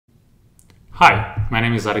Hi, my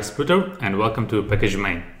name is Alex Pluto and welcome to Package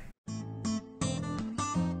Main.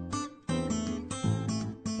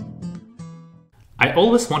 I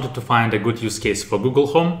always wanted to find a good use case for Google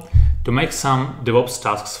Home to make some DevOps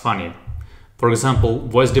tasks funny. For example,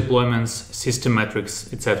 voice deployments, system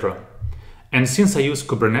metrics, etc. And since I use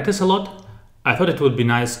Kubernetes a lot, I thought it would be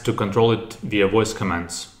nice to control it via voice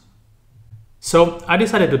commands. So I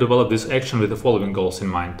decided to develop this action with the following goals in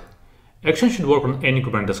mind. Action should work on any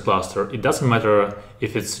Kubernetes cluster. It doesn't matter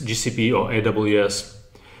if it's GCP or AWS.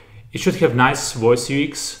 It should have nice voice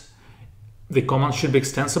UX. The command should be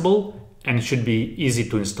extensible and it should be easy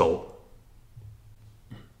to install.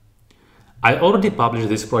 I already published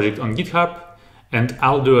this project on GitHub and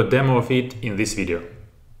I'll do a demo of it in this video.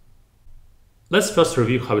 Let's first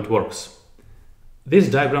review how it works. This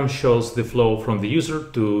diagram shows the flow from the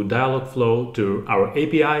user to Dialogflow to our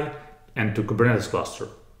API and to Kubernetes cluster.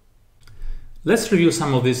 Let's review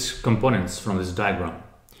some of these components from this diagram.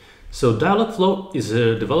 So Dialogflow is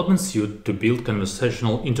a development suite to build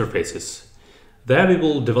conversational interfaces. There we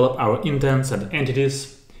will develop our intents and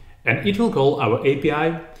entities, and it will call our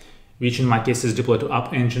API, which in my case is deployed to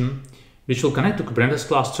App Engine, which will connect to Kubernetes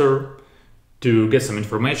cluster to get some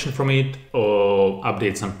information from it or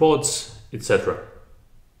update some pods, etc.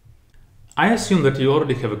 I assume that you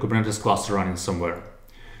already have a Kubernetes cluster running somewhere.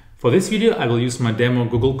 For this video, I will use my demo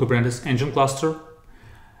Google Kubernetes Engine cluster.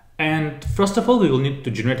 And first of all, we will need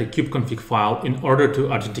to generate a kubeconfig file in order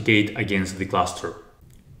to authenticate against the cluster.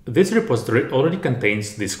 This repository already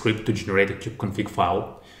contains the script to generate a kubeconfig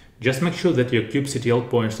file. Just make sure that your kubectl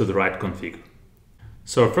points to the right config.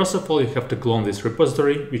 So first of all, you have to clone this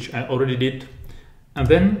repository, which I already did, and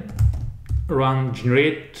then run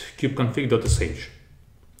generate kubeconfig.sh,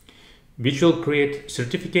 which will create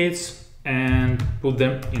certificates and put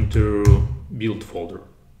them into build folder.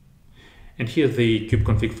 And here's the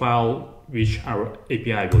kubeconfig file which our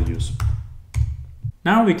API will use.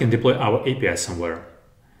 Now we can deploy our API somewhere.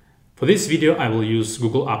 For this video I will use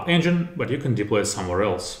Google App Engine, but you can deploy it somewhere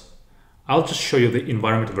else. I'll just show you the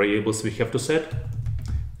environment variables we have to set.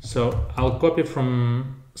 So I'll copy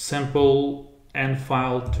from sample end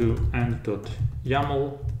file to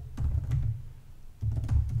end.yaml.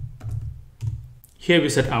 Here we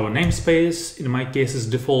set our namespace, in my case is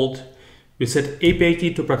default. We set API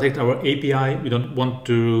key to protect our API, we don't want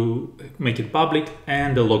to make it public,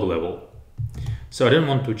 and the log level. So I don't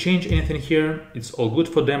want to change anything here, it's all good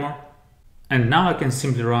for demo. And now I can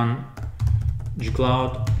simply run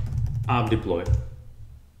gcloud app deploy.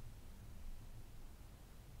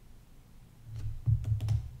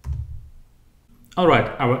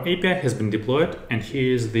 Alright, our API has been deployed and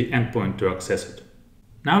here is the endpoint to access it.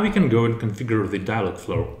 Now we can go and configure the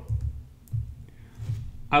Dialogflow.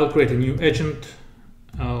 I'll create a new agent.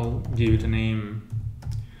 I'll give it a name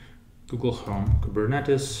Google Home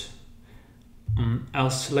Kubernetes.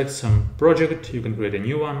 I'll select some project. You can create a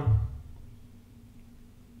new one.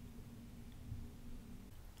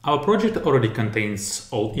 Our project already contains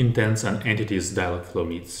all intents and entities Dialogflow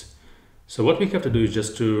needs. So what we have to do is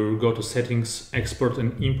just to go to settings, export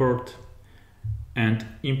and import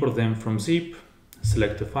them from zip.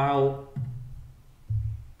 Select a file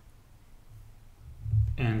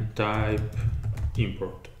and type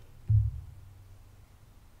import.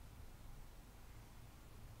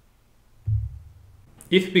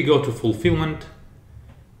 If we go to fulfillment,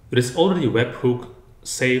 there is already a webhook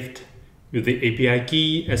saved with the API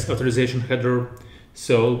key as authorization header,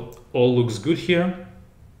 so all looks good here.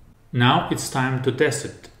 Now it's time to test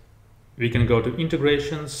it. We can go to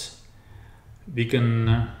integrations, we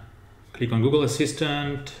can click on Google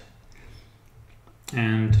Assistant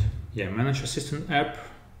and manage Assistant app.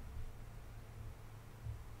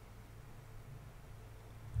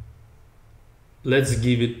 Let's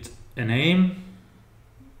give it a name,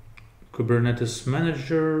 Kubernetes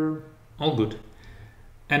Manager, all good.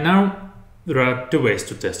 And now there are two ways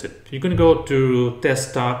to test it. You can go to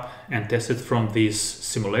Test tab and test it from this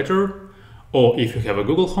simulator, or if you have a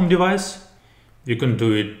Google Home device, you can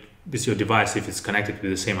do it with your device if it's connected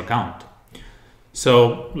with the same account.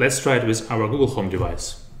 So let's try it with our Google Home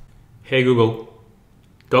device. Hey Google,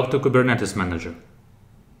 talk to Kubernetes Manager.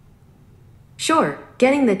 Sure,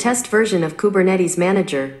 getting the test version of Kubernetes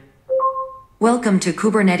Manager. Welcome to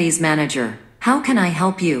Kubernetes Manager. How can I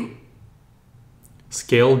help you?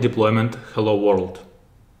 Scale deployment Hello World.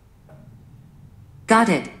 Got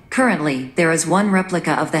it. Currently, there is one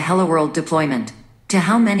replica of the Hello World deployment. To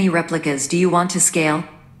how many replicas do you want to scale?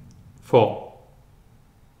 4.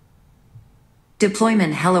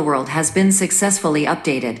 Deployment Hello World has been successfully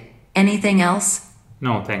updated. Anything else?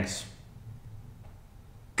 No, thanks.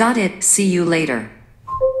 Got it. See you later.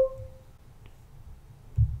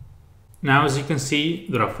 Now, as you can see,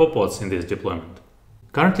 there are 4 pods in this deployment.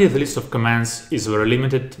 Currently, the list of commands is very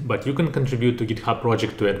limited, but you can contribute to GitHub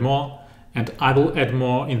project to add more, and I will add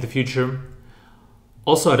more in the future.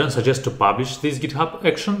 Also, I don't suggest to publish this GitHub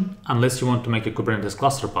action unless you want to make a Kubernetes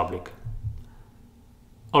cluster public.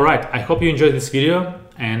 Alright, I hope you enjoyed this video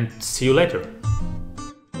and see you later.